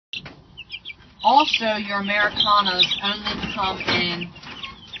Also, your Americanas only come in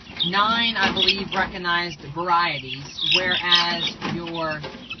 9, I believe, recognized varieties, whereas your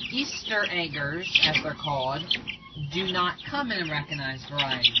Easter eggers, as they're called, do not come in a recognized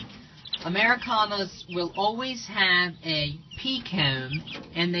variety. Americanas will always have a pea cone,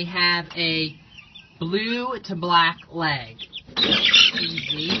 and they have a blue to black leg.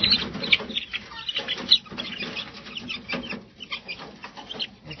 Easy.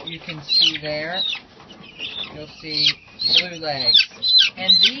 If you can see there, you'll see blue legs.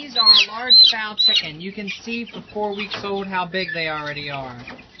 And these are a large fowl chicken. You can see for 4 weeks old how big they already are.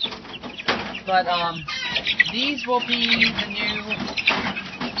 But these will be the new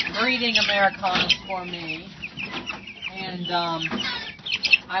breeding Americanas for me. And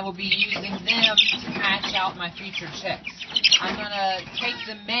I will be using them to hatch out my future chicks. I'm going to take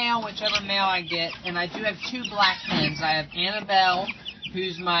the male, whichever male I get, and I do have 2 black hens. I have Annabelle,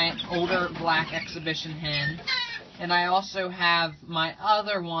 who's my older black exhibition hen, and I also have my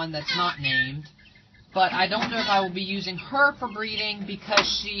other one that's not named, but I don't know if I will be using her for breeding because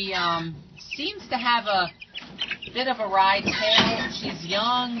she seems to have a bit of a wry tail. She's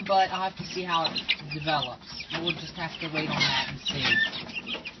young, but I'll have to see how it develops. We'll just have to wait on that and see.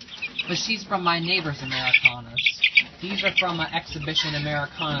 But she's from my neighbor's Americanas. These are from an exhibition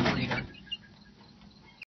Ameraucana breeder.